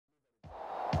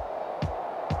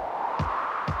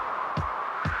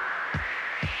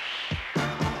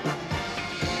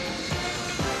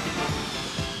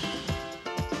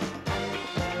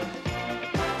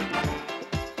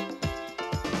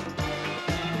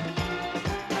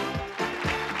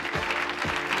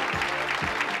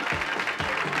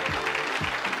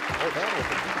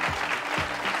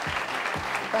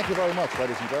Thank you very much,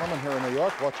 ladies and gentlemen, here in New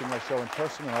York, watching my show in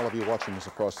person, and all of you watching us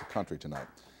across the country tonight.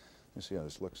 Let me see how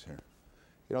this looks here.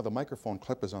 You know, the microphone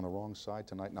clip is on the wrong side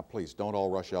tonight. Now, please, don't all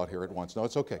rush out here at once. No,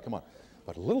 it's okay, come on.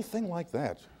 But a little thing like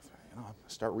that, you know,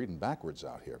 start reading backwards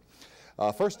out here.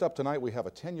 First up tonight, we have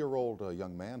a 10-year-old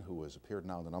young man who has appeared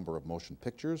now in a number of motion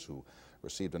pictures, who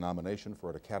received a nomination for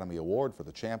an Academy Award for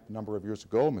The Champ a number of years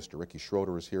ago. Mr. Ricky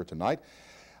Schroder is here tonight.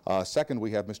 Second,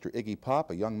 we have Mr. Iggy Pop,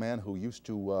 a young man who used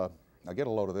to, now get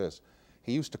a load of this,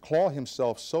 he used to claw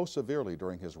himself so severely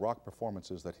during his rock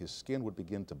performances that his skin would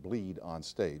begin to bleed on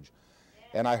stage.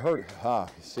 And I heard,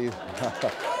 see,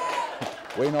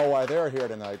 we know why they're here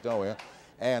tonight, don't we?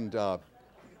 And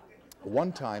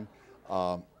one time,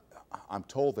 I'm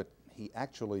told that he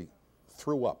actually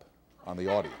threw up on the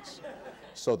audience.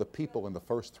 So the people in the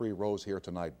first 3 rows here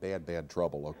tonight, bad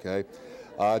trouble, okay?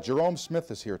 Jerome Smith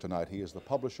is here tonight. He is the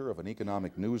publisher of an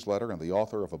economic newsletter and the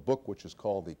author of a book which is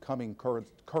called The Coming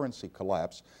Currency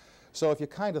Collapse. So if you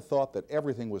kind of thought that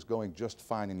everything was going just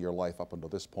fine in your life up until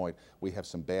this point, we have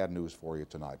some bad news for you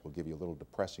tonight. We'll give you a little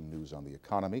depressing news on the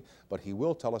economy, but he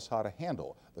will tell us how to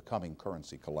handle the coming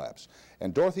currency collapse.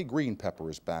 And Dorothy Greenpepper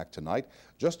is back tonight,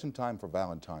 just in time for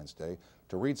Valentine's Day,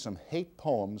 to read some hate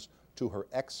poems to her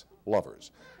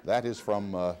ex-lovers. That is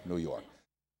from New York.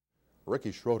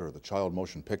 Ricky Schroder, the child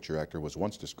motion picture actor, was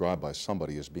once described by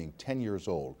somebody as being 10 years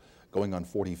old, going on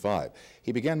 45.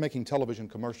 He began making television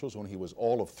commercials when he was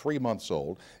all of 3 months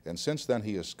old, and since then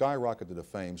he has skyrocketed to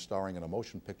fame, starring in a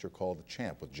motion picture called The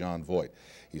Champ with Jon Voight.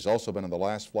 He's also been in The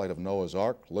Last Flight of Noah's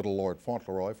Ark, Little Lord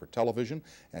Fauntleroy for television,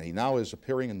 and he now is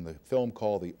appearing in the film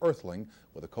called The Earthling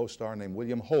with a co-star named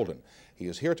William Holden. He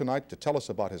is here tonight to tell us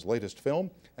about his latest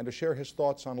film and to share his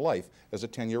thoughts on life as a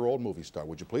 10-year-old movie star.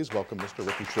 Would you please welcome Mr.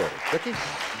 Ricky Schroder. Ricky?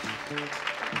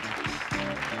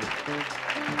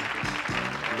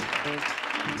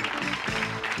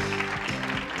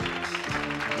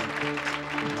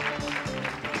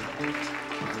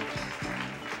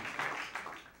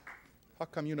 How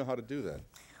come you know how to do that?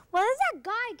 Well, there's that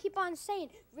guy keep on saying,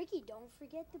 Ricky, don't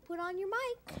forget to put on your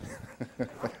mic.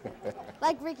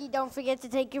 Like, Ricky, don't forget to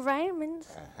take your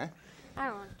vitamins. I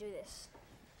don't want to do this.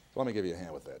 Let me give you a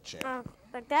hand with that, champ.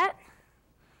 Like that?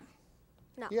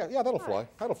 No. Yeah, that'll fly.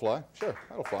 Right. That'll fly. Sure,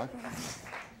 that'll fly.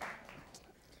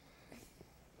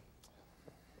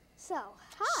 So,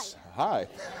 hi. Hi.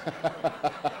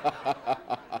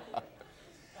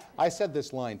 I said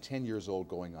this line, 10 years old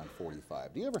going on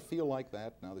 45. Do you ever feel like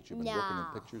that now that you've been working in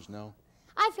pictures? No?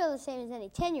 I feel the same as any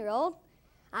 10-year-old.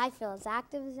 I feel as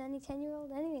active as any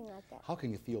 10-year-old, anything like that. How can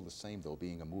you feel the same, though,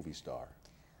 being a movie star?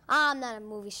 I'm not a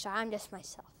movie star. I'm just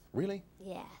myself. Really?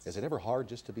 Yes. Is it ever hard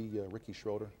just to be Ricky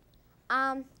Schroder?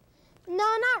 No,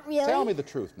 not really. Tell me the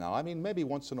truth now. I mean, maybe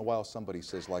once in a while somebody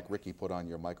says, like, Ricky, put on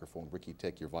your microphone. Ricky,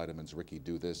 take your vitamins. Ricky,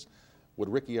 do this. Would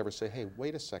Ricky ever say, hey,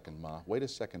 wait a second, Ma, wait a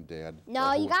second, Dad?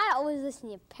 No, you gotta always listen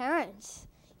to your parents.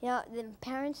 You know, the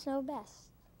parents know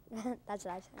best. That's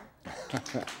what I say.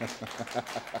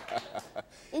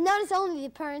 You notice only the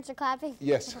parents are clapping?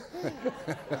 Yes.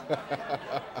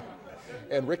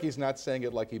 And Ricky's not saying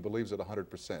it like he believes it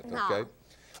 100%, no. Okay?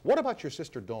 What about your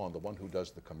sister Dawn, the one who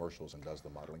does the commercials and does the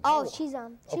modeling? Oh, she's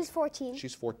 14.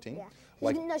 She's 14? Yeah.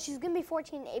 Like, no, she's gonna be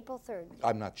 14 April 3rd.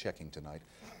 I'm not checking tonight.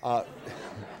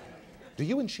 Do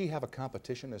you and she have a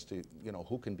competition as to, you know,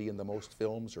 who can be in the most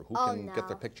films or who can get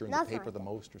their picture in the paper the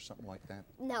most or something like that?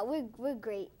 No, we're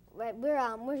great. Right?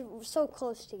 We're so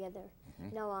close together.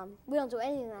 No, we don't do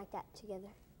anything like that together.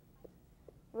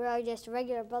 We're just a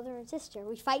regular brother and sister.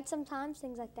 We fight sometimes,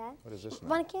 things like that. What is this now?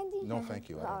 Want a candy? No, thank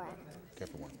you. All right. Care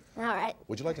for one. All right.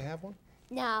 Would you like to have one?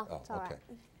 No, oh, it's all okay.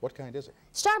 right. What kind is it?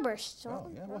 Starburst. Oh,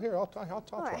 yeah. Well, here, I'll try.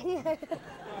 Right. Okay.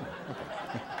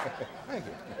 Thank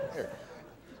you. Here.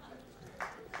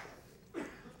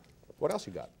 What else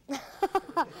you got?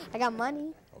 I got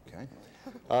money. Okay.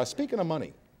 Speaking of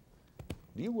money,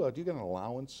 do you get an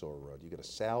allowance or do you get a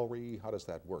salary? How does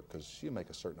that work? Because you make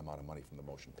a certain amount of money from the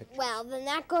motion pictures. Well, then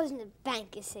that goes in the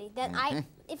bank, you see. That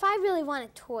if I really want a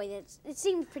toy it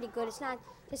seems pretty good, it's not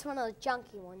just one of those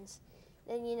junky ones,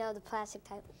 then you know, the plastic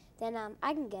type, then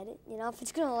I can get it. You know, if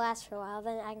it's gonna last for a while,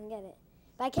 then I can get it.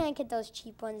 But I can't get those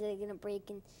cheap ones that are gonna break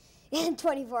in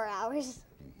 24 hours.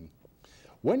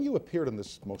 When you appeared in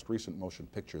this most recent motion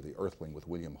picture, The Earthling with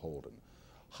William Holden,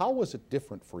 how was it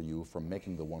different for you from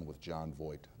making the one with Jon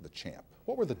Voight, The Champ?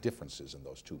 What were the differences in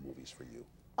those two movies for you?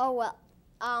 Oh, well,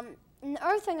 in The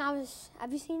Earthling,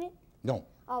 have you seen it? No.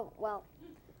 Oh, well,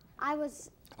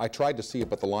 I tried to see it,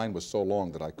 but the line was so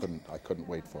long that I couldn't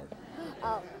wait for it.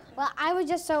 Oh, well,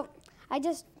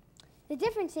 the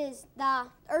difference is the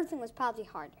Earthling was probably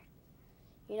harder,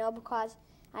 you know, because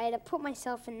I had to put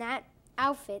myself in that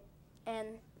outfit and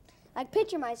like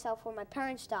picture myself when my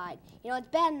parents died. You know, it's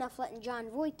bad enough letting John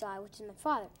Voight die, which is my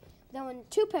father. But then when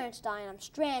two parents die and I'm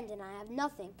stranded and I have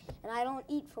nothing and I don't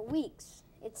eat for weeks,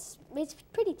 it's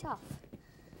pretty tough.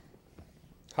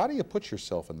 How do you put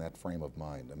yourself in that frame of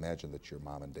mind? Imagine that your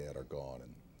mom and dad are gone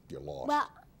and you're lost. Well,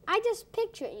 I just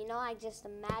picture it, you know, I just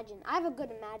imagine. I have a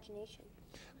good imagination.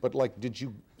 But like, did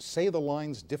you say the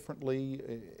lines differently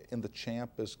in The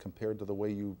Champ as compared to the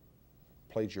way you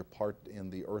played your part in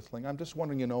The Earthling? I'm just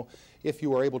wondering, you know, if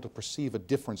you were able to perceive a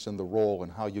difference in the role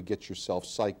and how you get yourself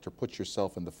psyched or put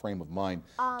yourself in the frame of mind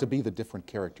to be the different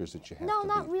characters that you have to be.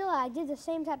 No, not really. I did the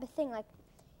same type of thing. Like,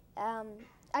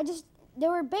 they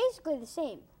were basically the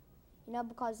same, you know,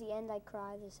 because the end I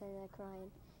cry, this end I cry, and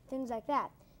things like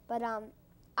that. But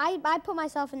I put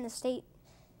myself in the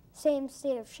same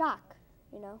state of shock,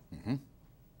 you know. Mm-hmm.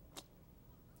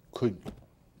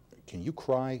 Can you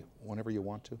cry whenever you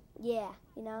want to? Yeah,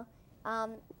 you know.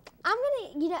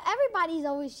 You know, everybody's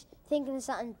always thinking of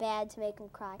something bad to make them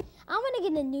cry. I'm gonna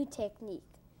get a new technique.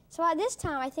 So this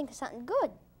time I think of something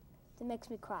good that makes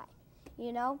me cry,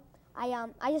 you know.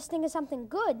 I just think of something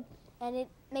good and it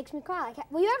makes me cry. Like,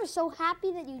 were you ever so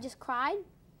happy that you just cried?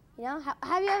 You know,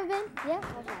 have you ever been? Yeah?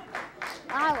 Okay.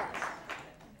 I was.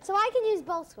 So I can use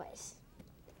both ways.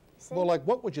 See? Well, like,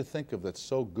 what would you think of that's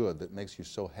so good that makes you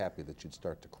so happy that you'd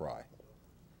start to cry?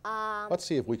 Let's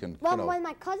see if we can, well, you know, when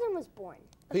my cousin was born.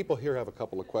 people here have a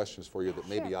couple of questions for you that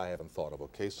maybe I haven't thought of,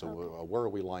 okay? So where are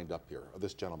we lined up here?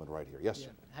 This gentleman right here. Yes, sir.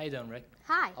 How you doing, Rick?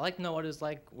 Hi. I'd like to know what it was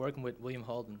like working with William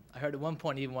Holden. I heard at one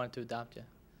point he even wanted to adopt you.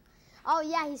 Oh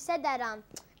yeah, he said that,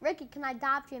 Ricky, can I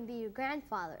adopt you and be your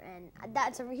grandfather? And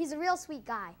he's a real sweet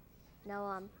guy. You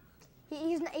know,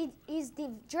 he's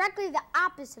directly the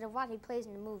opposite of what he plays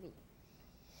in the movie.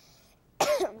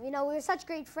 You know, we were such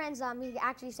great friends. He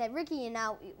actually said, Ricky, you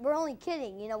know, we're only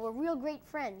kidding. You know, we're real great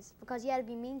friends, because he had to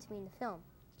be mean to me in the film.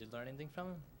 Did you learn anything from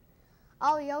him?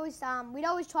 Oh, we'd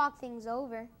always talk things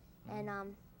over,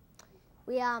 and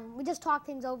we just talk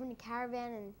things over in the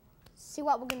caravan and see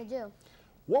what we're gonna do.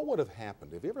 What would have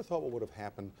happened? Have you ever thought what would have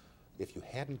happened if you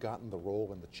hadn't gotten the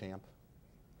role in The Champ?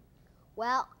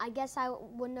 Well, I guess I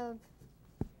wouldn't have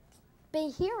been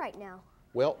here right now.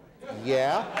 Well,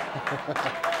 yeah.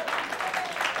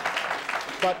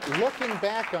 But looking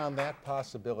back on that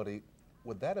possibility,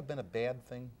 would that have been a bad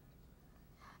thing?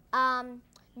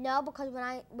 No, because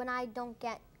when I don't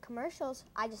get commercials,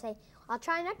 I just say, I'll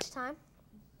try next time.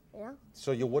 You know?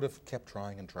 So you would have kept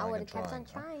trying and trying and trying. I would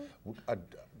have kept on trying. Huh?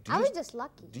 I was just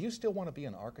lucky. Do you still want to be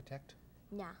an architect?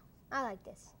 No, I like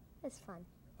this. It's fun.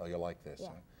 Oh, you like this? Yeah.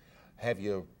 Huh? Have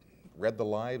you read the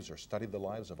lives or studied the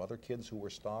lives of other kids who were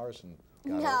stars and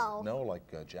No. No,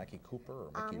 like Jackie Cooper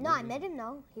or Mickey No, Rooney? I met him,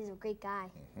 though. He's a great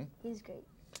guy. He's great.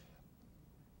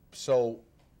 So,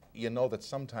 you know that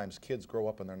sometimes kids grow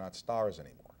up and they're not stars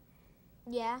anymore.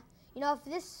 Yeah. You know, if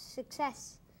this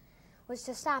success was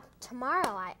to stop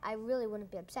tomorrow, I really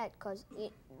wouldn't be upset, because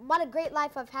what a great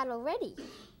life I've had already.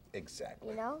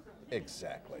 Exactly. You know?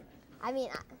 Exactly. I mean,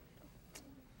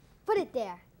 put it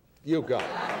there. You got it.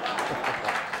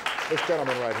 This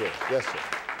gentleman right here. Yes, sir.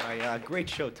 Hi, great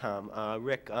show, Tom.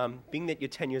 Rick, being that you're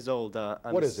 10 years old...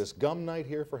 what is this, gum night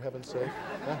here, for heaven's sake?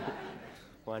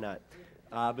 Why not?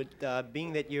 But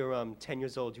being that you're 10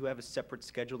 years old, do you have a separate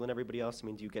schedule than everybody else? I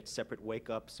mean, do you get separate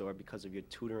wake-ups, or because of your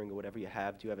tutoring or whatever you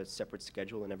have, do you have a separate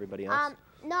schedule than everybody else?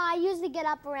 No, I usually get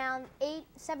up around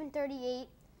 7:38,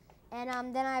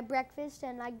 and then I have breakfast,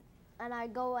 and I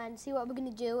go and see what we're going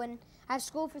to do, and I have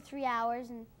school for 3 hours,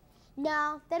 and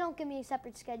no, they don't give me a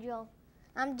separate schedule.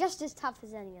 I'm just as tough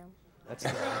as any of them. That's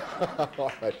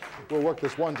All right. We'll work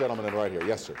this one gentleman in right here.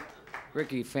 Yes, sir.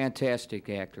 Ricky, fantastic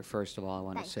actor, first of all, I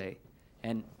want to say.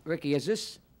 And Ricky, has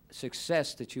this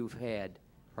success that you've had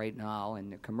right now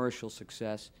and the commercial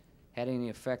success had any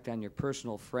effect on your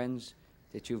personal friends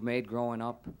that you've made growing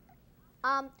up?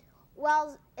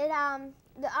 Well,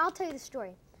 I'll tell you the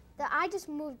story. I just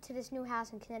moved to this new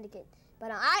house in Connecticut, but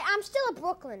I'm still a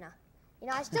Brooklyner. You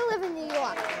know, I still live in New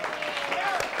York.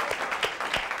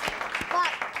 But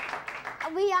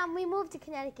we moved to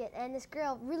Connecticut, and this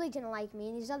girl really didn't like me,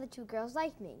 and these other two girls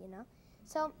liked me, you know.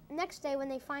 So next day, when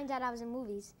they find out I was in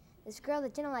movies, this girl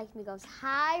that didn't like me goes,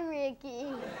 "Hi,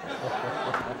 Ricky."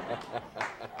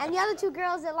 And the other two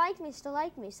girls that liked me still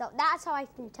like me. So that's how I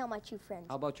can tell my true friends.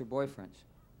 How about your boyfriends?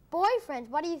 Boyfriends?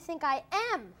 What do you think I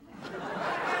am?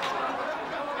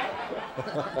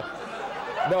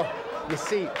 No, you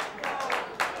see,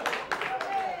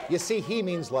 You see, he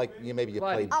means like maybe you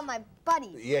Buddy. played. Oh, my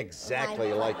buddies. Yeah, exactly.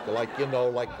 My Like you know,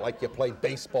 like you play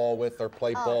baseball with, or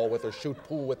play ball with, or shoot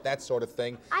pool with, that sort of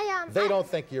thing. They don't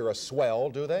think you're a swell,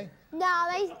 do they? No,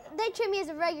 they treat me as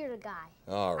a regular guy.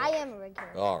 All right. I am a regular.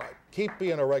 All right. Keep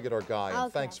being a regular guy, and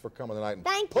Okay. thanks for coming tonight. And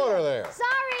Thank put you. her there.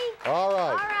 Sorry. All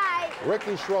right. All right.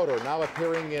 Ricky Schroder, now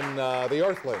appearing in The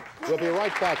Earthling. We'll be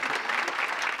right back.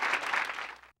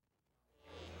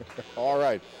 All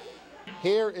right.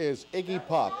 Here is Iggy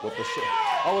Pop with the...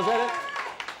 Oh, is that it?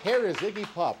 Here is Iggy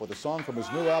Pop with a song from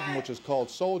his new album, which is called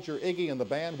Soldier Iggy and the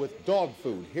Band with Dog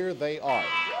Food. Here they are.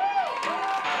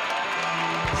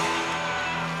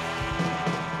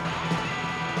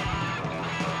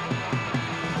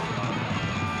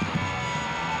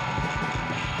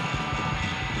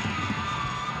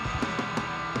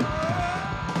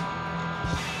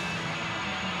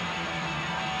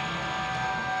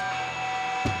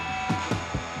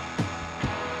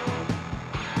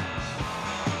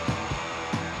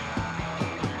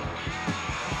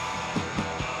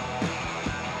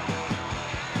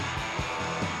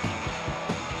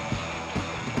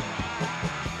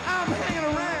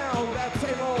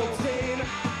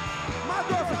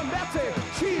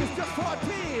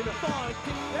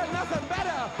 There's nothing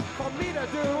better for me to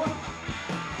do.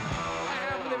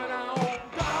 I'm living on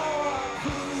dog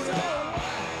food.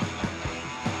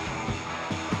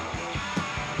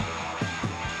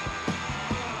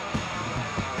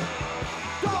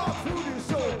 Dog food is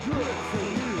so good for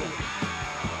you.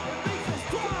 It makes you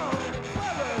strong and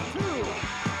clever too.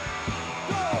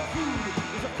 Dog food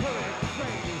is a perfect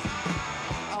craze.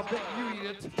 I'll bet you eat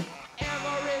it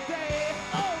every day.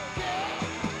 Okay.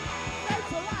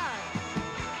 That's a lie.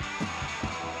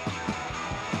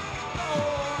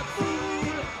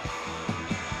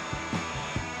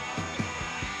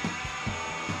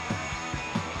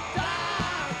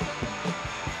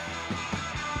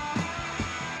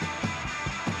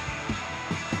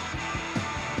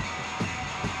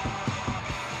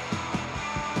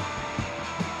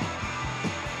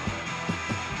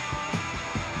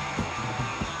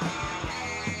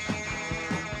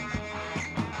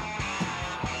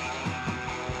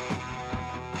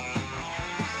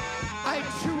 I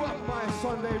chew up my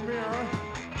Sunday mirror.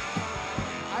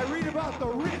 I read about the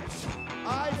rich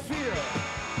I fear.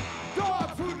 Dog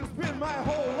food has been my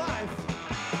whole life.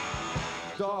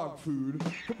 Dog food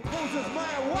composes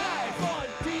my wife. On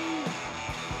D.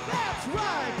 That's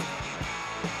right.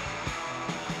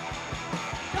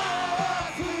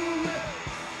 Dog food.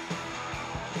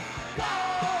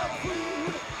 Dog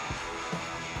food.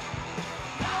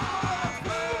 Dog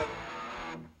food.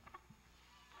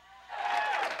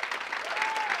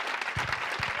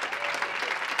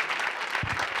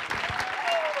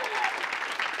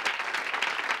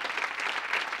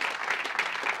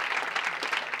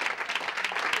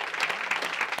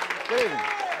 Good evening.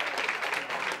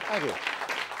 Thank you.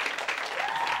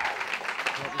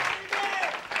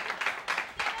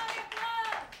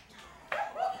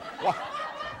 What?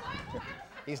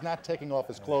 He's not taking off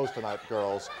his clothes tonight,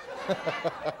 girls.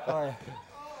 I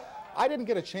didn't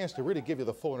get a chance to really give you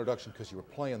the full introduction because you were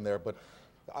playing there, but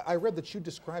I read that you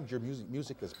described your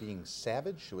music as being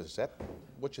savage. Was that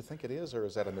what you think it is, or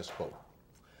is that a misquote?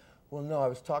 Well, no, I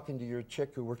was talking to your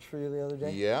chick who works for you the other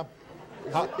day. Yeah.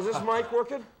 Is this mic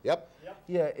working? Yep.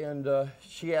 Yeah, and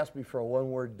she asked me for a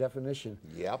one-word definition.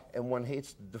 Yep. And one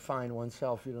hates to define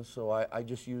oneself, you know, so I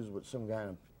just used what some guy in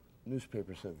a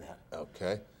newspaper said that.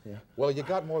 Okay. Yeah. Well, you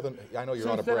got more than, I know you're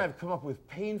out Since of then, breath. I've come up with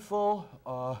painful,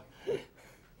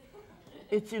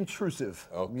 it's intrusive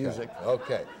music.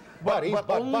 Okay. But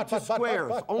only to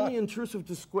squares. Only intrusive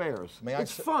to squares.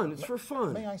 It's fun. It's for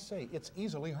fun. May I say, it's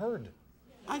easily heard.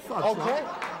 I thought Okay.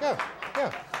 so.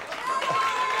 Yeah.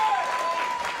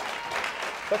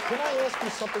 But can I ask you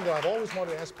something that I've always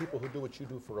wanted to ask people who do what you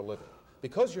do for a living?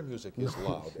 Because your music is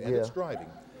loud and it's driving,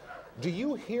 do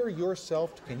you hear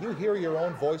yourself, can you hear your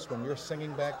own voice when you're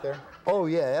singing back there? Oh,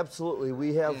 yeah, absolutely.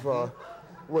 We have, well,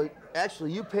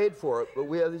 actually, you paid for it, but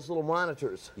we have these little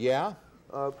monitors. Yeah?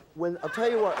 I'll tell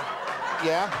you what.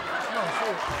 Yeah? No,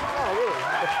 seriously. Oh, really?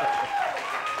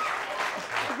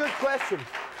 It's a good question.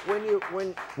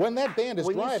 When that band is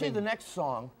driving. When you see the next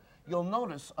song, you'll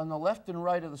notice on the left and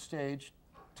right of the stage,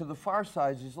 to the far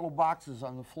side, these little boxes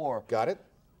on the floor. Got it?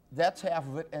 That's half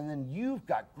of it, and then you've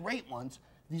got great ones.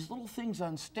 These little things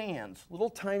on stands, little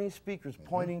tiny speakers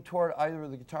pointing toward either of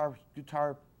the guitar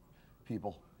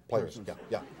people. Players.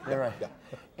 Yeah. Yeah, right. Yeah.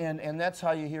 And that's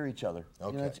how you hear each other.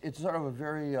 Okay. You know, it's sort of a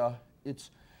very it's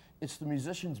the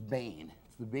musician's bane.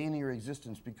 It's the bane of your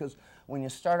existence, because when you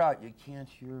start out, you can't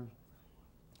hear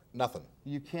Nothing.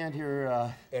 You can't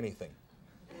hear anything.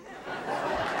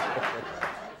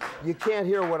 You can't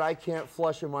hear what I can't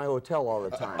flush in my hotel all the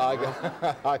time.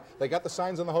 They got the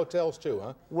signs in the hotels too,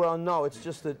 huh? Well, no, it's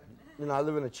just that, you know, I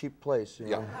live in a cheap place, you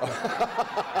know.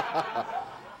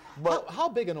 But how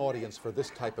big an audience for this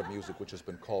type of music, which has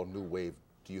been called New Wave,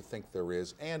 do you think there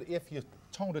is? And if you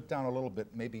toned it down a little bit,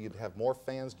 maybe you'd have more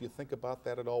fans. Do you think about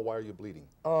that at all? Why are you bleeding?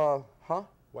 Huh?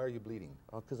 Why are you bleeding?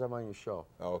 Because I'm on your show.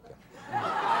 Oh, okay.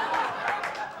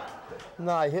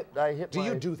 No, I hit Do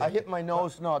you do that? I hit my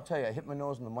nose. No, I'll tell you, I hit my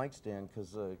nose in the mic stand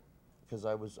because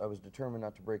I was determined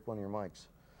not to break one of your mics.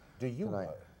 Do you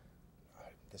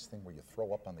this thing where you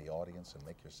throw up on the audience and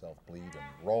make yourself bleed and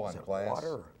roll on glass?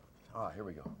 Water. Ah, here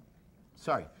we go.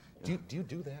 Sorry. Do you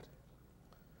do that?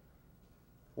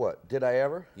 What? Did I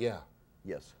ever? Yeah.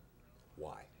 Yes.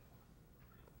 Why?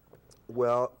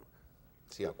 Well,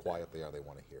 see how quiet they are. They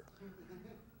want to hear.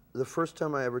 the first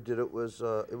time I ever did it was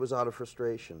out of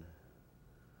frustration.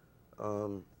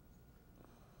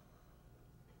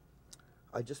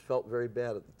 I just felt very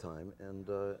bad at the time, and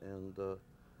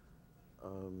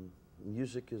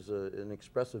music is an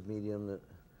expressive medium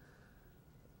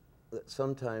that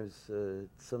sometimes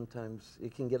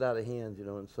it can get out of hand, you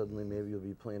know, and suddenly maybe you'll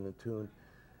be playing a tune,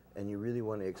 and you really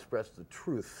want to express the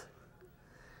truth.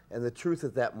 And the truth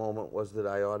at that moment was that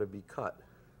I ought to be cut,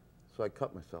 so I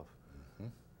cut myself.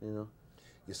 Mm-hmm. You know.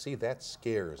 You see, that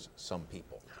scares some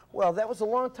people. Well, that was a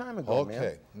long time ago, man.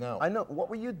 Okay, now. I know. What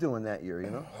were you doing that year, you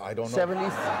know? I don't know. 70.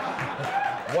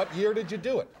 What year did you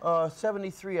do it?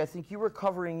 73. I think you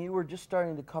were just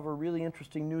starting to cover really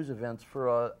interesting news events for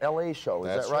a L.A. show.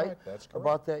 That's Is that right? Right. That's correct.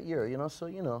 About that year, you know, so,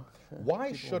 you know.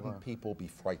 Why shouldn't people be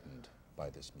frightened by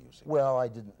this music? Well, I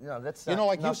didn't. You know, that's not, you know,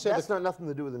 like you said, that's not nothing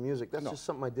to do with the music. That's just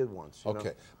something I did once. You know?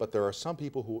 But there are some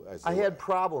people who, as I had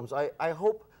problems.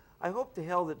 I hope to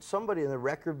hell that somebody in the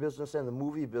record business and the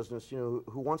movie business, you know,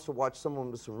 who wants to watch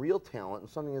someone with some real talent and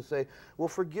something to say, well,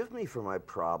 forgive me for my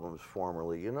problems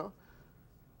formerly, you know?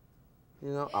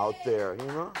 You know, out there, you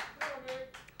know?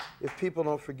 If people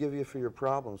don't forgive you for your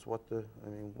problems, what, you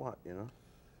know?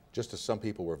 Just as some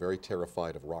people were very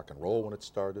terrified of rock and roll when it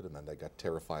started, and then they got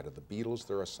terrified of the Beatles,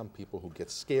 there are some people who get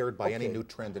scared by any new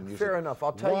trend in music. Fair enough.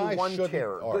 I'll tell you one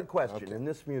terror. Good question. Okay. In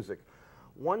this music,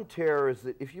 one terror is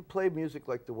that if you play music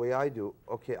like the way I do,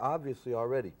 okay, obviously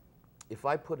already, if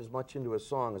I put as much into a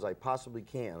song as I possibly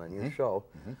can on your show,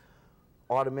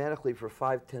 automatically for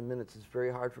 5-10 minutes, it's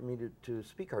very hard for me to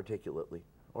speak articulately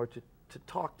or to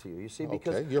talk to you. You see,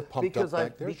 because you're pumped up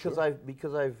back there,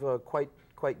 because I've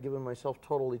quite given myself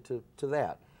totally to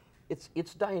that.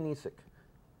 It's Dionysic.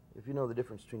 If you know the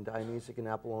difference between Dionysic and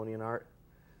Apollonian art.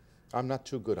 I'm not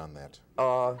too good on that.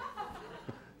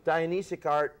 Dionysic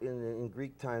art in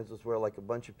Greek times was where like a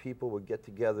bunch of people would get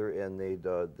together and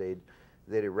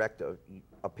they'd erect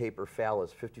a paper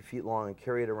phallus 50 feet long and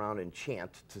carry it around and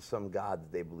chant to some god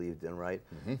that they believed in, right?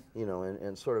 You know,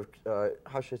 and sort of,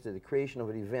 how should I say, the creation of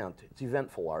an event. It's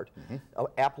eventful art.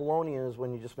 Apollonian is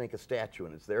when you just make a statue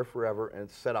and it's there forever and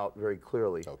it's set out very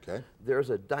clearly. Okay. There's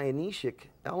a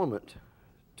Dionysic element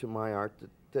to my art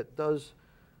that does,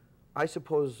 I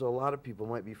suppose a lot of people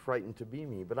might be frightened to be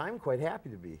me, but I'm quite happy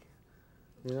to be,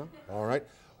 you know? All right.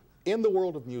 In the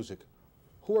world of music,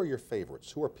 who are your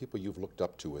favorites? Who are people you've looked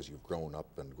up to as you've grown up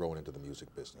and grown into the music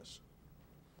business?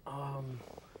 A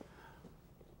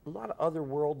lot of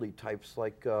otherworldly types,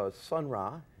 like Sun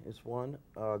Ra is one.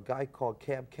 A guy called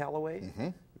Cab Calloway.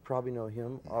 You probably know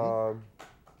him.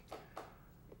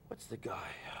 What's the guy?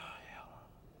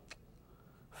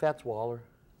 Fats Waller.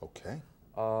 Okay.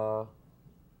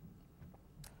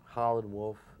 Howlin'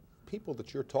 Wolf. People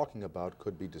that you're talking about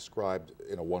could be described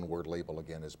in a one-word label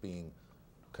again as being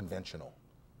conventional.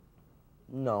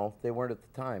 No, they weren't at the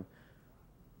time.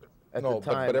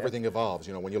 But everything evolves.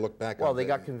 You know, when you look back. Well, they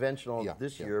got conventional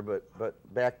this year, but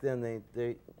back then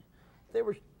they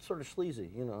were sort of sleazy.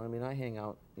 You know, I mean, I hang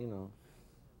out. You know,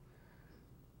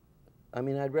 I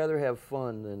mean, I'd rather have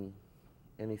fun than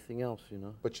anything else. You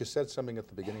know. But you said something at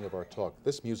the beginning of our talk.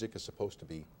 This music is supposed to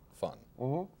be fun.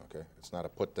 Okay, it's not a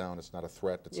put down. It's not a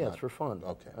threat. It's it's for fun.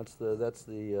 Okay. That's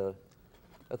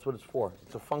what it's for.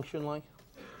 It's a function, like.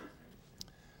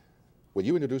 Will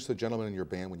you introduce the gentleman in your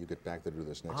band when you get back to do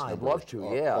this next number? I'd love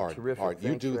to, yeah, all right, terrific. All right,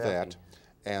 you Thanks do for that. having me.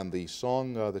 And the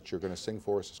song that you're going to sing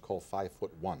for us is called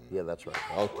 5'1". Yeah, that's right.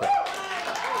 Okay.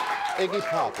 Iggy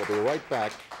Pop will be right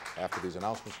back after these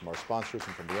announcements from our sponsors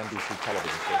and from the NBC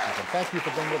television stations. And thank you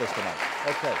for being with us tonight.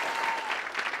 Okay.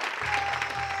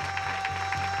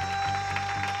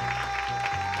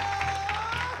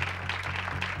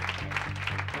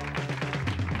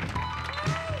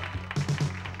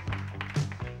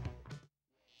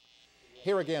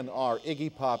 Here again are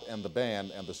Iggy Pop and the band,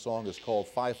 and the song is called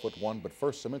 5'1", but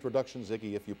first some introductions,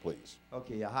 Iggy, if you please.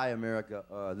 Okay, yeah, hi America.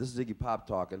 This is Iggy Pop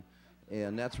talking,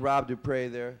 and that's Rob Dupre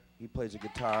there. He plays the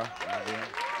guitar.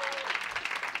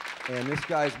 And this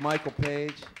guy's Michael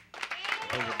Page. He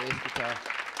plays the bass guitar.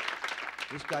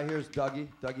 This guy here is Dougie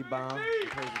Baum. He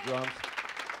plays the drums.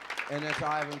 And that's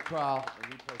Ivan Crowell,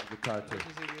 and he plays the guitar too. This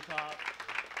is Iggy Pop.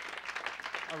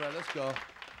 All right, let's go.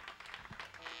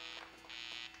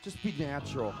 Just be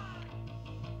natural.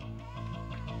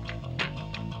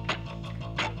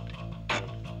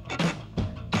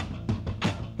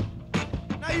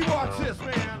 Now you watch this,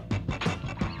 man.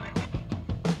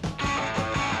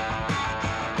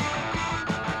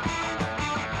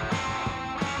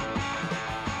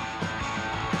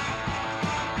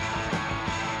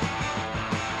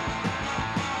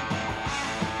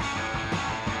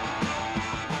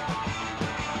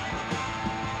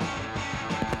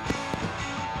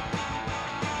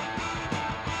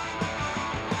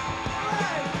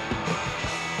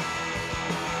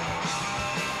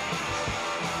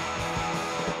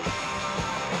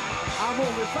 I'm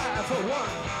only 5'1".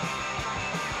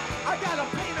 I got a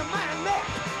pain in my neck.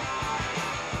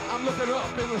 I'm looking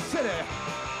up in the city.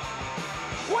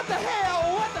 What the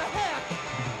hell? What the heck?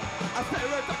 I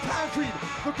stare at the concrete.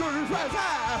 The curtains rise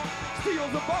high.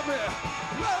 Steel's above me.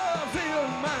 Love's in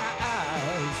my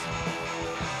eyes.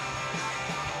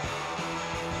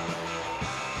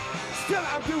 Still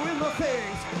I'm doing the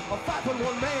things a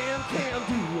 5'1" man can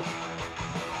do.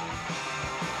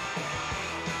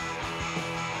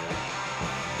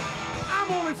 I'm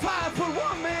only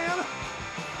 5'1", man.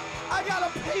 I got a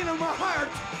pain in my heart.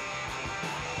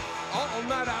 All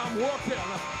night I'm working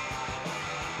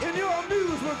in your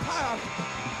amusement park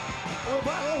with a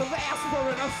bottle of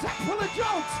aspirin, a sack full of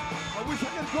jokes. I wish I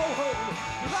could go home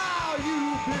with all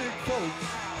you big folks.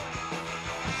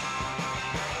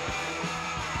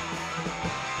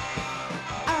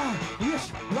 I wish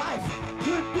life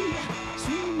could be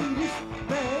Swedish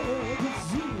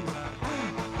magazines. I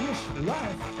wish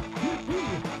life could be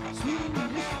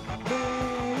Swedish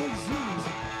magazines.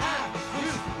 I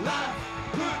wish life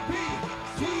could be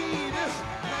Swedish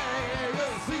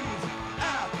magazines. I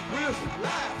wish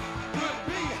life could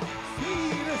be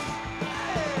Swedish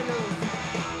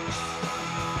magazines.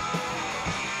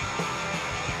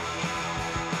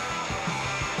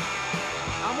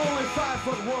 I'm only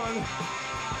 5'1",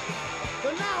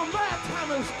 but now my time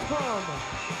has come.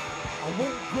 I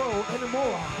won't grow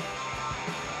anymore.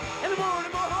 Anymore.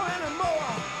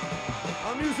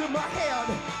 I'm using my head,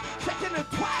 checking it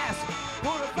twice.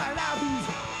 Wanna find out who's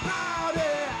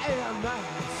naughty and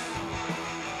nice.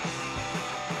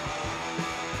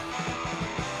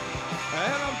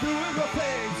 And I'm doing the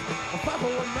things a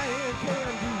 5'1" man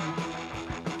can do.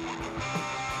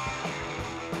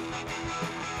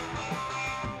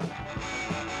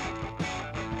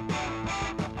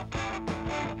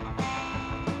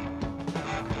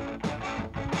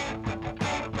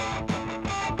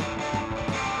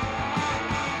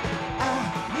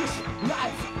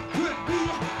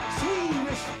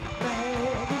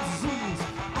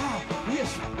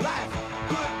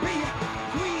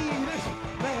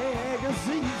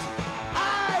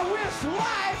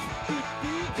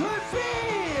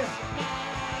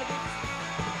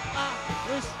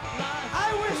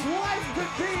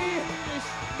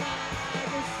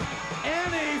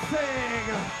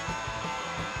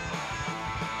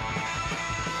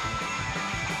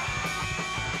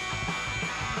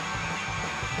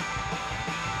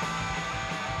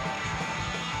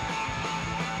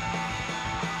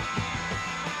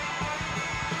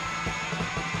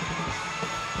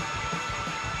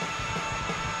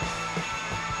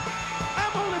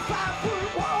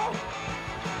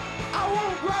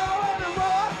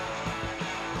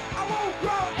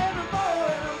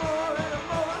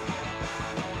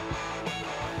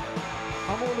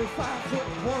 I'm only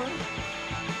 5'1".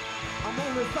 I'm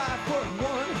only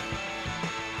 5'1".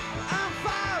 I'm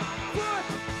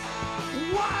 5'1".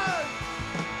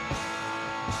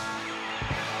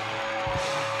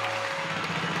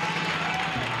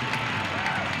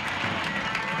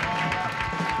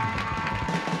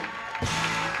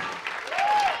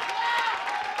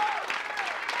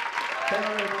 Thank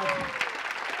you very much.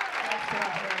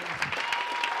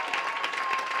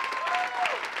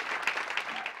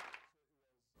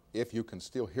 If you can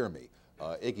still hear me,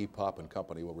 Iggy Pop and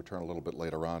Company will return a little bit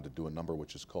later on to do a number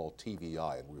which is called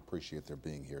TVI, and we appreciate their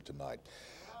being here tonight.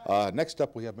 Next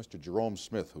up, we have Mr. Jerome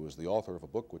Smith, who is the author of a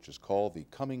book which is called The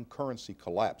Coming Currency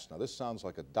Collapse. Now, this sounds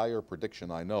like a dire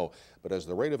prediction, I know, but as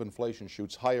the rate of inflation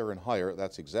shoots higher and higher,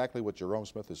 that's exactly what Jerome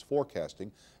Smith is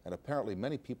forecasting, and apparently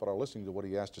many people are listening to what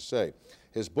he has to say.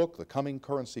 His book, The Coming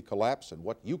Currency Collapse, and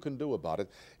what you can do about it,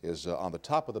 is on the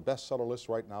top of the bestseller list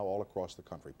right now all across the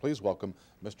country. Please welcome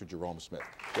Mr. Jerome Smith.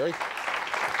 Jerry?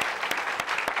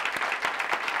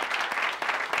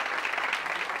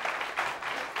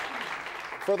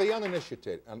 For the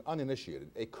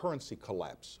uninitiated, a currency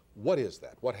collapse, what is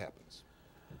that? What happens?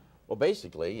 Well,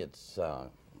 basically, it's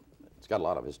got a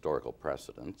lot of historical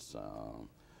precedents.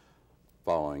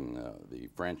 Following the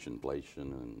French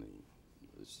inflation in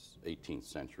the 18th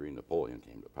century, Napoleon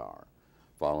came to power.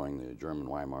 Following the German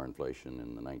Weimar inflation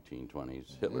in the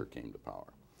 1920s, Hitler came to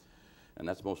power. And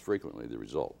that's most frequently the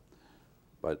result.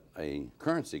 But a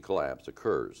currency collapse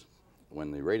occurs when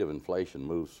the rate of inflation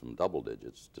moves from double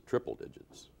digits to triple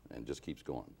digits and just keeps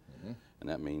going. And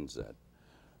that means that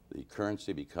the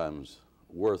currency becomes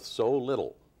worth so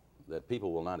little that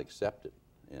people will not accept it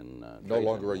in no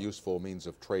longer a useful means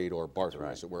of trade or barter,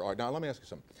 as it were. All right, now, let me ask you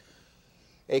something.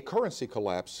 A currency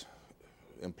collapse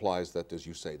implies that, as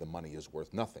you say, the money is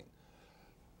worth nothing.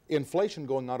 Inflation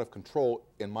going out of control,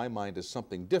 in my mind, is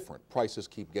something different. Prices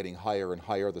keep getting higher and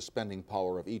higher. The spending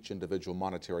power of each individual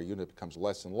monetary unit becomes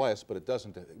less and less, but it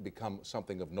doesn't become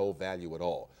something of no value at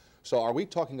all. So are we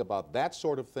talking about that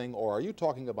sort of thing, or are you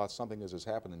talking about something as has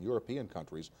happened in European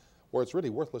countries where it's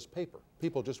really worthless paper?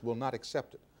 People just will not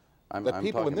accept it. That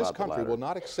people in this country will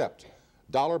not accept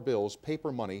dollar bills,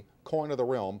 paper money, coin of the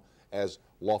realm as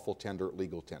lawful tender,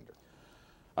 legal tender.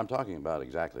 I'm talking about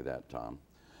exactly that, Tom.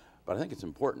 But I think it's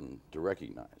important to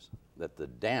recognize that the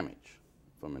damage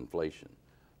from inflation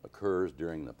occurs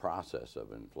during the process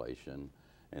of inflation,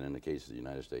 and in the case of the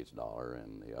United States dollar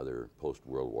and the other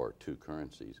post-World War II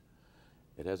currencies,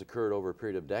 it has occurred over a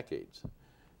period of decades.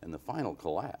 And the final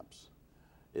collapse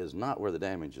is not where the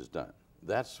damage is done.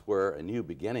 That's where a new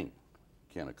beginning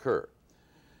can occur.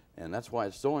 And that's why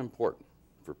it's so important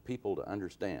for people to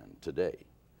understand today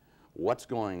what's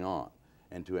going on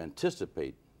and to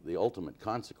anticipate the ultimate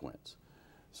consequence,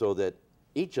 so that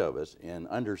each of us, in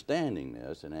understanding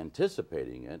this and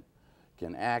anticipating it,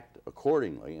 can act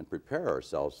accordingly and prepare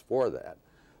ourselves for that,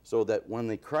 so that when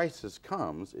the crisis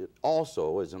comes, it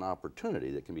also is an opportunity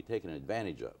that can be taken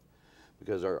advantage of.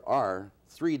 Because there are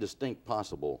three distinct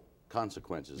possible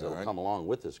consequences that will come along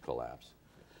with this collapse,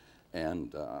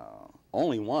 and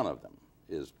only one of them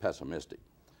is pessimistic,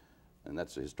 and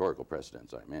that's the historical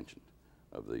precedents I mentioned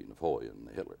of the Napoleon and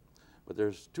the Hitler. But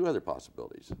there's two other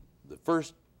possibilities. The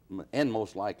first and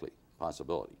most likely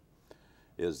possibility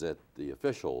is that the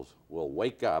officials will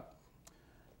wake up,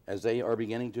 as they are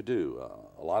beginning to do.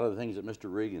 A lot of the things that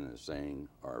Mr. Reagan is saying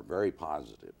are very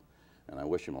positive, and I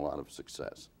wish him a lot of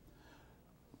success.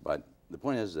 But the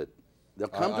point is that they'll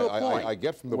come to a point I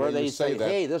get from the where way they you say that,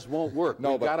 hey, this won't work.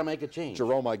 No, We've got to make a change.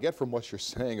 Jerome, I get from what you're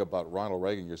saying about Ronald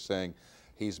Reagan, you're saying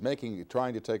he's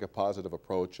trying to take a positive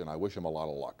approach, and I wish him a lot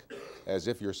of luck. As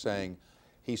if you're saying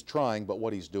he's trying, but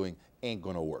what he's doing ain't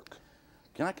going to work.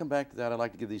 Can I come back to that? I'd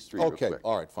like to give these three real quick.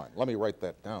 All right, fine. Let me write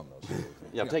that down, though.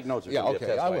 Yeah, take notes. Yeah,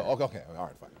 okay, I will. Okay, all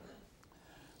right, fine.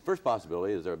 First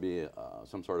possibility is there be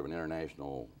some sort of an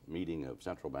international meeting of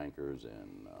central bankers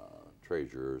and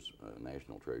treasurers,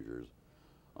 national treasurers,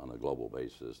 on a global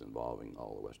basis involving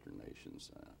all the Western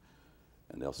nations.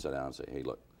 And they'll sit down and say, hey,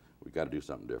 look, we've got to do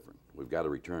something different. We've got to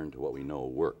return to what we know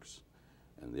works.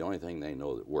 And the only thing they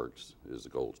know that works is the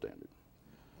gold standard.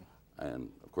 And,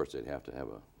 of course, they'd have to have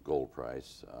a gold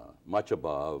price much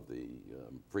above the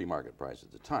free market price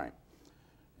at the time,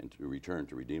 and to return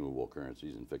to redeemable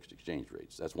currencies and fixed exchange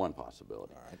rates. That's one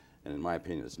possibility. All right. And in my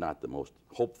opinion, it's not the most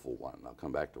hopeful one. I'll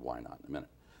come back to why not in a minute.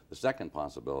 The second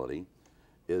possibility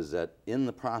is that in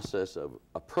the process of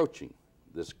approaching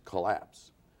this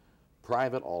collapse,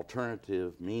 private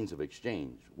alternative means of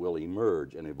exchange will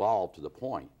emerge and evolve to the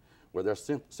point where they'll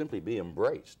simply be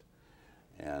embraced.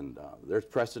 And there's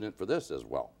precedent for this as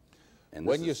well. And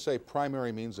when you say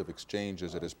primary means of exchange,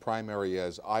 is it as primary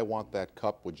as, I want that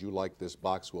cup, would you like this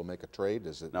box, we'll make a trade?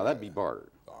 Is it? Now, that'd be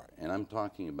barter. All right. And I'm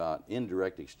talking about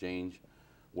indirect exchange,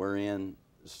 wherein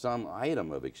some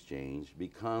item of exchange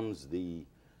becomes the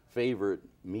favorite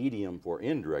medium for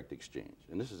indirect exchange.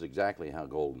 And this is exactly how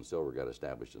gold and silver got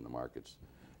established in the markets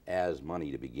as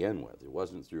money to begin with. It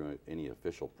wasn't through any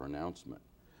official pronouncement.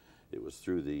 It was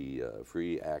through the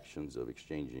free actions of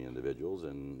exchanging individuals,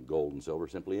 and gold and silver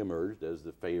simply emerged as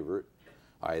the favorite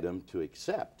item to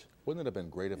accept. Wouldn't it have been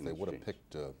great if they would have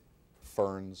picked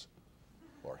ferns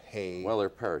or hay? Well, they're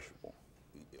perishable.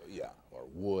 Yeah, or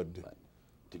wood. But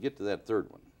to get to that third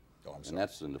one, Oh, I'm and sorry.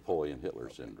 that's the Napoleon-Hitler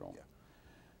syndrome. Yeah.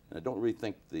 And I don't really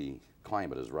think the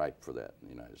climate is ripe for that in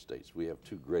the United States. We have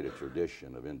too great a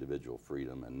tradition of individual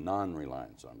freedom and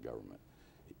non-reliance on government.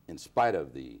 In spite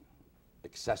of the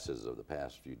excesses of the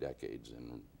past few decades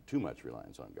and too much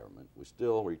reliance on government, we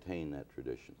still retain that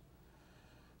tradition.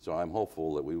 So I'm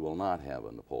hopeful that we will not have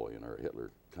a Napoleon or a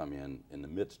Hitler come in the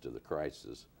midst of the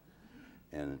crisis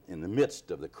and in the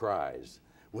midst of the cries,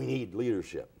 we need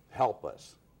leadership, help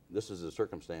us. This is the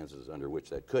circumstances under which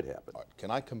that could happen. All right, can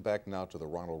I come back now to the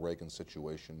Ronald Reagan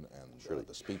situation and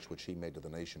the speech which he made to the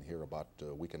nation here about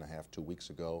a week and a half, 2 weeks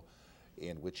ago,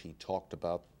 in which he talked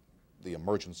about the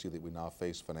emergency that we now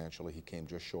face financially. He came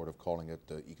just short of calling it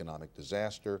economic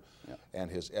disaster, and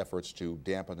his efforts to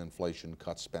dampen inflation,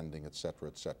 cut spending, et cetera,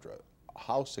 et cetera.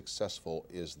 How successful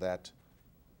is that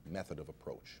method of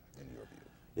approach in your view?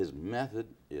 His method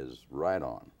is right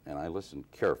on, and I listened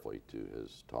carefully to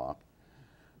his talk,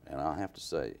 and I'll have to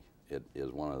say it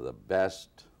is one of the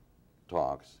best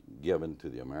talks given to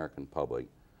the American public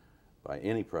by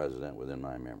any president within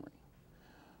my memory.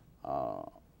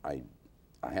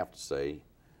 I have to say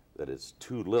that it's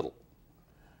too little.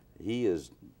 He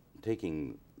is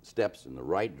taking steps in the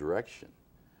right direction,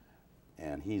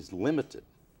 and he's limited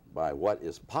by what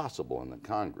is possible in the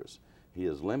Congress. He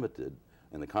is limited,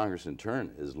 and the Congress in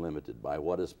turn is limited by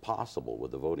what is possible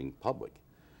with the voting public.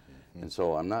 And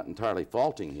so I'm not entirely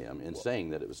faulting him in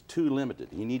saying that it was too limited.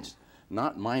 He needs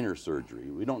not minor surgery.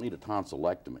 We don't need a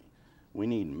tonsillectomy. We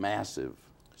need massive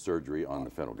surgery on the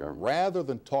federal government. Rather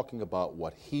than talking about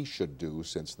what he should do,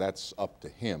 since that's up to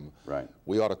him,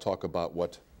 we ought to talk about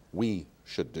what we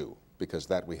should do, because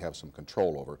that we have some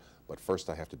control over. But first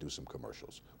I have to do some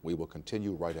commercials. We will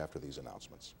continue right after these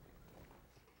announcements.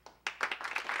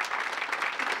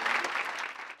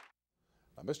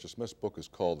 Mr. Smith's book is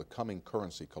called The Coming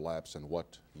Currency Collapse and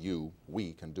What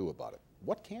We Can Do About It.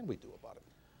 What can we do about it?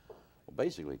 Well,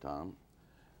 basically, Tom,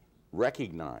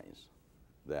 recognize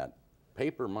that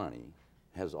paper money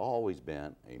has always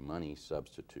been a money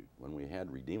substitute. When we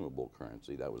had redeemable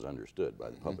currency, that was understood by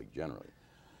the public generally.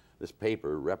 This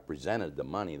paper represented the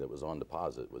money that was on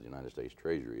deposit with the United States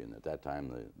Treasury, and at that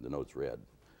time the notes read,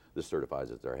 this certifies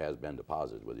that there has been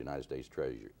deposited with the United States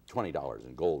Treasury $20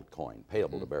 in gold coin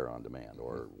payable to bearer on demand,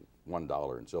 or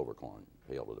 $1 in silver coin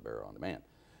payable to bearer on demand.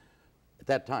 At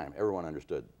that time, everyone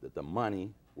understood that the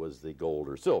money was the gold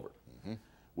or silver.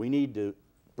 We need to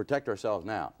protect ourselves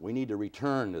now. We need to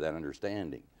return to that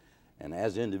understanding. And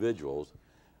as individuals,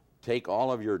 take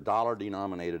all of your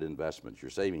dollar-denominated investments, your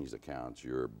savings accounts,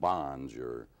 your bonds,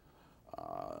 your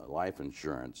life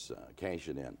insurance, cash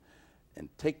it in, and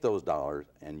take those dollars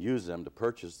and use them to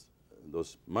purchase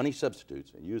those money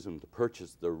substitutes and use them to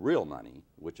purchase the real money,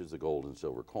 which is the gold and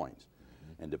silver coins.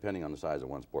 And depending on the size of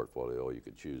one's portfolio, you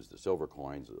could choose the silver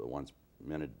coins, the ones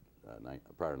minted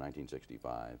prior to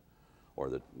 1965, or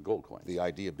the gold coins. The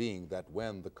idea being that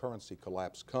when the currency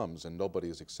collapse comes and nobody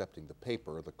is accepting the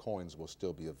paper, the coins will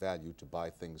still be of value to buy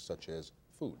things such as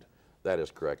food. That is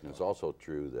correct, and it's also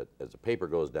true that as the paper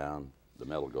goes down, the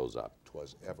metal goes up.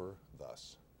 'Twas ever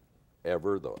thus.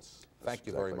 Ever thus. Thank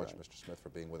you very much, Mr. Smith, for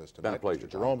being with us Been tonight. a pleasure,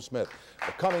 Mr. Jerome Smith,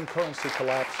 The Coming Currency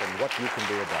Collapse and What You Can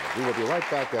Do About It. We will be right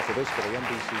back after this for the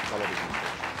NBC television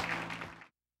station.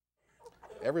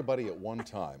 Everybody at one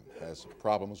time has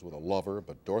problems with a lover,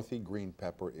 but Dorothy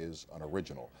Greenpepper is an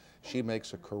original. She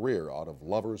makes a career out of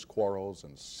lovers' quarrels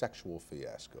and sexual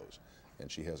fiascos,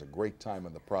 and she has a great time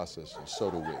in the process, and so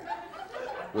do we.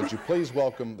 Would you please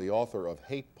welcome the author of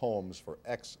Hate Poems for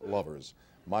Ex-Lovers,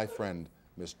 my friend,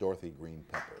 Miss Dorothy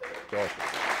Greenpepper. Dorothy.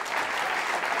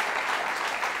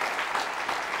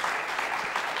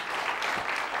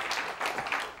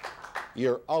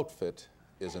 Your outfit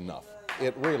is enough.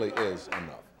 It really is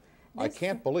enough. I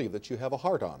can't believe that you have a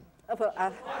heart on.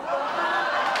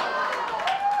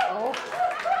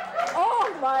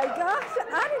 Oh my gosh,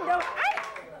 I didn't know.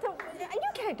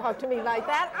 You can't talk to me like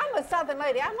that. I'm a Southern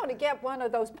lady. I'm going to get one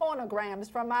of those pornograms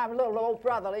from my little old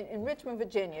brother in Richmond,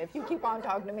 Virginia, if you keep on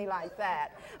talking to me like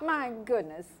that. My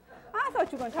goodness. I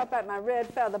thought you were going to talk about my red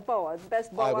feather boa, the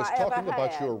best boa I ever had. I was talking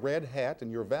about your red hat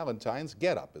and your Valentine's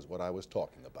getup is what I was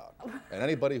talking about. And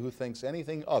anybody who thinks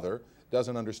anything other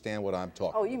doesn't understand what I'm talking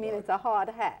about. Oh, you mean it's a hard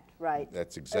hat, right?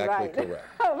 That's exactly correct.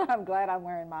 I'm glad I'm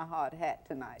wearing my hard hat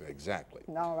tonight. Exactly.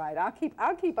 All right,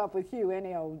 I'll keep up with you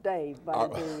any old day,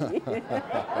 buddy.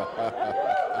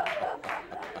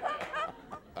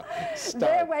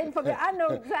 They're waiting for me. I know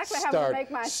exactly how to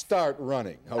make my... Start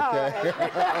running, okay?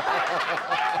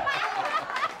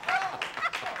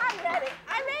 I'm ready.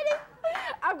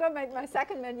 going to make my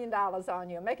second $1 million on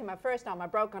you. I'm making my first on my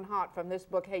broken heart from this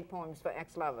book, Hate Poems for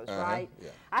Ex-Lovers, right? Yeah.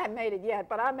 I haven't made it yet,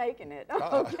 but I'm making it.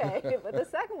 Okay. But the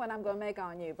second one I'm going to make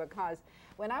on you, because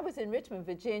when I was in Richmond,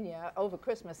 Virginia, over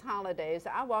Christmas holidays,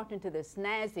 I walked into this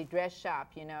snazzy dress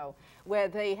shop, you know, where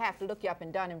they have to look you up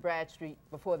and Dun and Bradstreet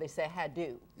before they say how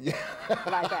do. Yeah.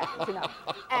 Like that, you know.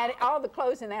 And all the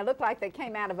clothes in there look like they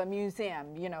came out of a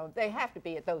museum, you know. They have to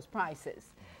be at those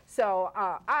prices. So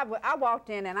I walked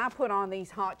in and I put on these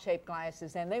heart-shaped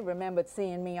glasses, and they remembered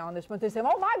seeing me on this one. They said,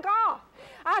 "Oh my God,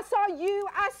 I saw you,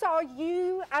 I saw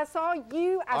you, I saw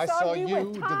you, I saw you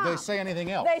with Tom." Did they say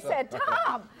anything else? They said,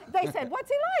 "Tom." They said, "What's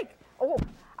he like?" Oh,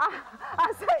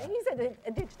 I said, he said,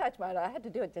 "Did you touch my?" I had to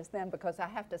do it just then because I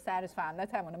have to satisfy him.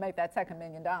 That's how I'm going to make that second $1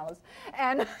 million.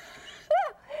 And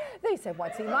they said,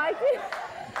 "What's he like?"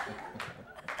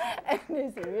 And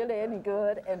is he really any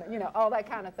good? And, you know, all that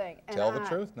kind of thing. And Tell the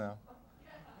truth now.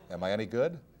 Am I any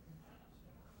good?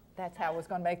 That's how I was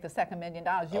going to make the second $1 million.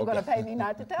 You're going to pay me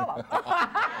not to tell them.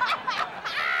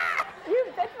 You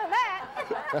fit for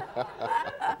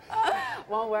that.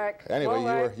 Won't work. Anyway, Won't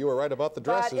work. you were right about the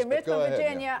dresses, but in but Richmond, go ahead.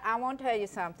 Virginia, I want to tell you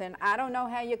something. I don't know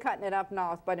how you're cutting it up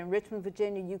north, but in Richmond,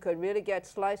 Virginia, you could really get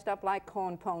sliced up like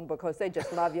corn pone because they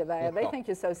just love you there. They think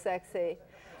you're so sexy.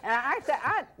 And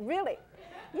I really,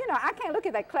 you know, I can't look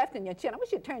at that cleft in your chin. I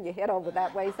wish you'd turn your head over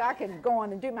that way so I can go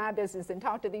on and do my business and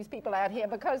talk to these people out here,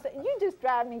 because you just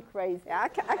drive me crazy. I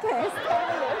can't stand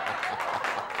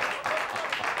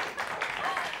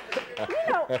it.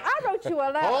 You know, I wrote you a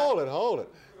letter. Hold it.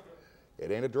 It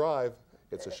ain't a drive.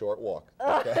 It's a short walk.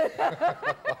 Okay?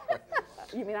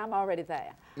 You mean I'm already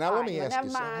there? Now, let me ask you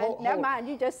something. Never mind.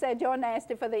 You just said you're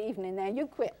nasty for the evening. Now, you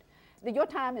quit. Your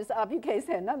time is up. You can't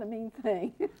say another mean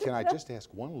thing. Can I just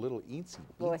ask one little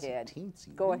Go ahead.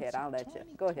 I'll let you.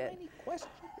 Go ahead. Tiny question.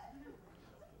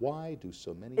 Why do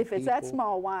so many If it's that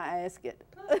small, why ask it?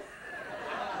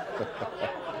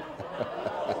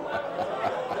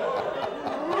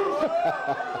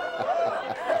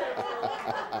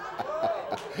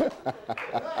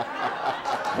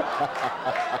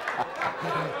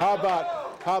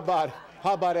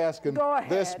 How about asking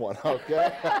this one,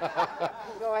 okay?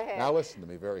 Go ahead. Now listen to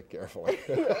me very carefully.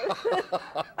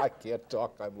 I can't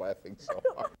talk, I'm laughing so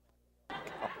hard.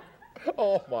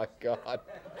 Oh my God.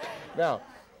 Now,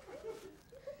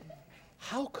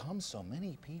 how come so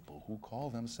many people who call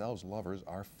themselves lovers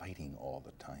are fighting all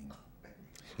the time?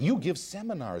 You give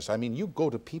seminars. I mean, you go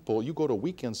to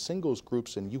weekend singles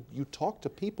groups, and you talk to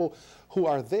people who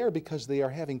are there because they are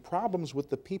having problems with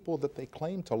the people that they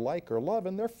claim to like or love,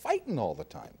 and they're fighting all the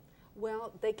time.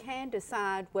 Well, they can't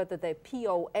decide whether they're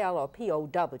P-O-L or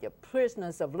P-O-W,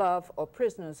 prisoners of love or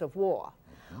prisoners of war.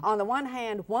 Mm-hmm. On the one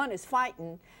hand, one is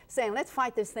fighting, saying, let's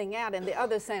fight this thing out, and the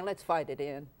other is saying, let's fight it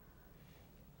in.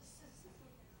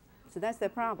 So that's their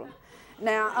problem.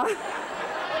 Now,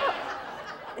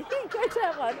 you catch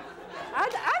that one. I'm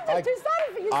just too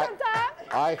subtle for you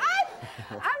sometimes.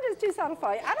 I'm just too subtle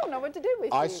for you. I don't know what to do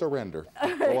with you. I surrender.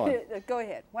 Go on. Go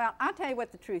ahead. Well, I'll tell you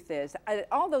what the truth is.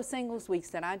 All those singles weeks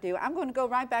that I do, I'm going to go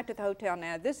right back to the hotel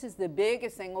now. This is the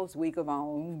biggest singles week of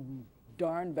all.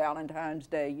 Darn Valentine's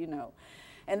Day, you know.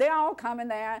 And they're all coming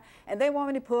there, and they want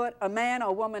me to put a man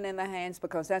or woman in the hands,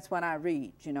 because that's what I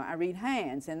read. You know, I read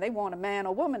hands, and they want a man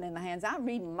or woman in the hands. I'm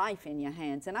reading life in your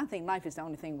hands, and I think life is the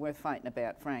only thing worth fighting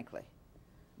about, frankly.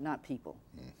 Not people.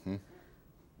 Mm-hmm.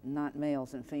 Not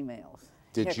males and females.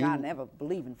 Heck, I never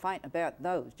believe in fighting about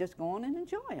those. Just go on and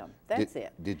enjoy them. That's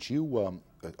it. Did you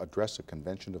address a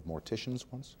convention of morticians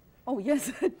once? Oh,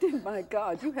 yes, I did. My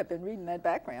God, you have been reading that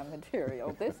background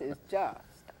material. This is just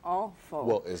awful.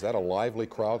 Well, is that a lively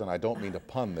crowd? And I don't mean to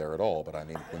pun there at all, but I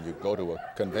mean, when you go to a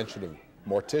convention of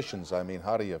morticians, I mean,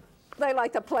 how do you... They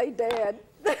like to play dead.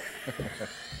 He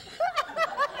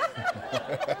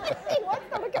wants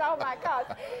to look at all my cards.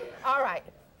 All right.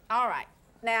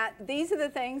 Now, these are the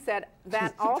things that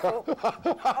awful...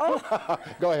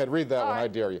 Go ahead, read that one, I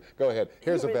dare you. Go ahead.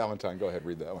 Here's a Valentine. Go ahead,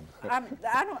 read that one.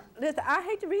 Listen, I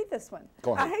hate to read this one.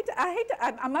 Go ahead.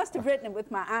 I must have written it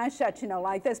with my eyes shut, you know,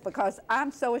 like this, because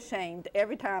I'm so ashamed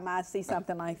every time I see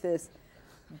something like this.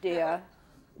 Dear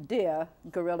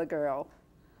Gorilla Girl,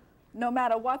 no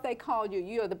matter what they call you,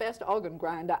 you're the best organ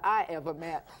grinder I ever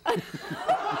met.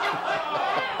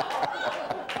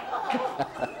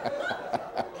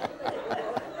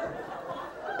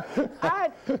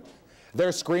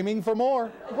 They're screaming for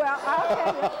more. Well, I'll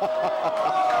tell you.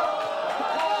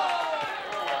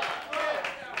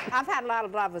 I've had a lot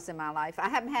of lovers in my life. I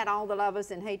haven't had all the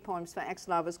lovers in Hate Poems for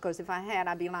Ex-Lovers, because if I had,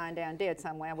 I'd be lying down dead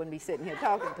somewhere. I wouldn't be sitting here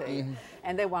talking to you.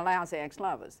 And they were lousy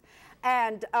ex-lovers.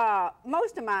 And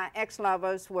most of my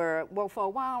ex-lovers were, well, for a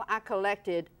while I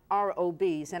collected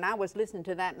ROBs, and I was listening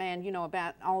to that man, you know,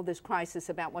 about all this crisis,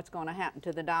 about what's going to happen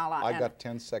to the dollar. I got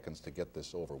 10 seconds to get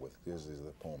this over with. This is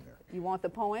the poem here. You want the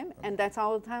poem? And that's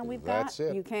all the time we've got? That's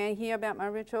it. You can't hear about my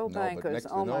rich old No, bankers. but next,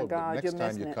 Oh, my no, but God, next you're time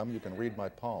missing you it. come, you can read my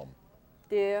poem.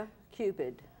 Dear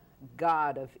Cupid,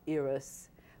 God of Eros,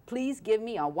 please give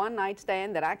me a one-night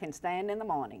stand that I can stand in the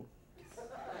morning.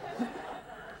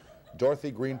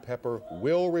 Dorothy Greenpepper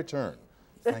will return.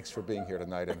 Thanks for being here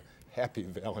tonight, and happy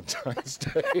Valentine's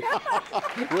Day.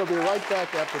 We'll be right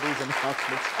back after these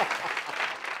announcements.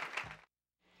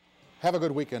 Have a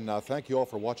good weekend now. Thank you all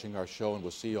for watching our show, and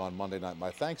we'll see you on Monday night.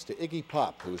 My thanks to Iggy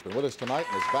Pop, who's been with us tonight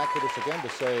and is back with us again to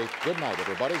say good night,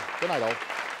 everybody. Good night, all.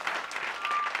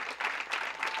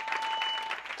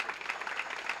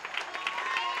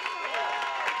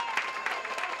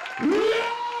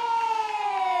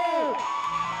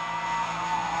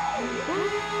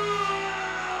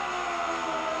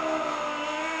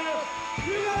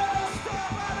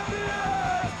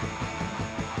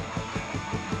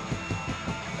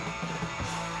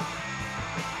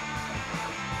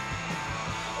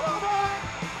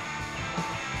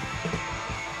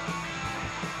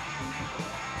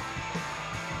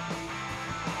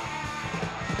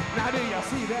 Now do you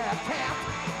see that cat?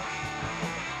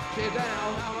 She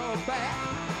down on her back.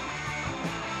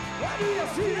 Why do you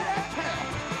see that cat?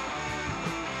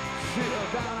 She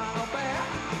down on her back.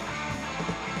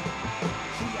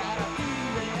 She got a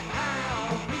evil eye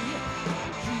on me.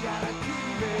 She got a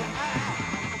evil eye.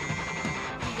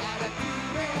 She got a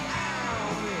evil eye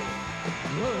on me.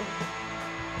 Whoa.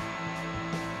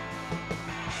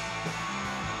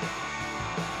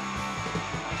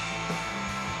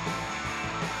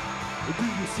 Do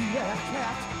you see that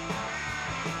cat?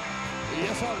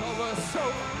 Yes, I love her so.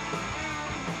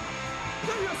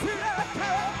 Do you see that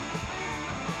cat?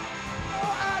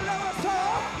 Oh, I love her so.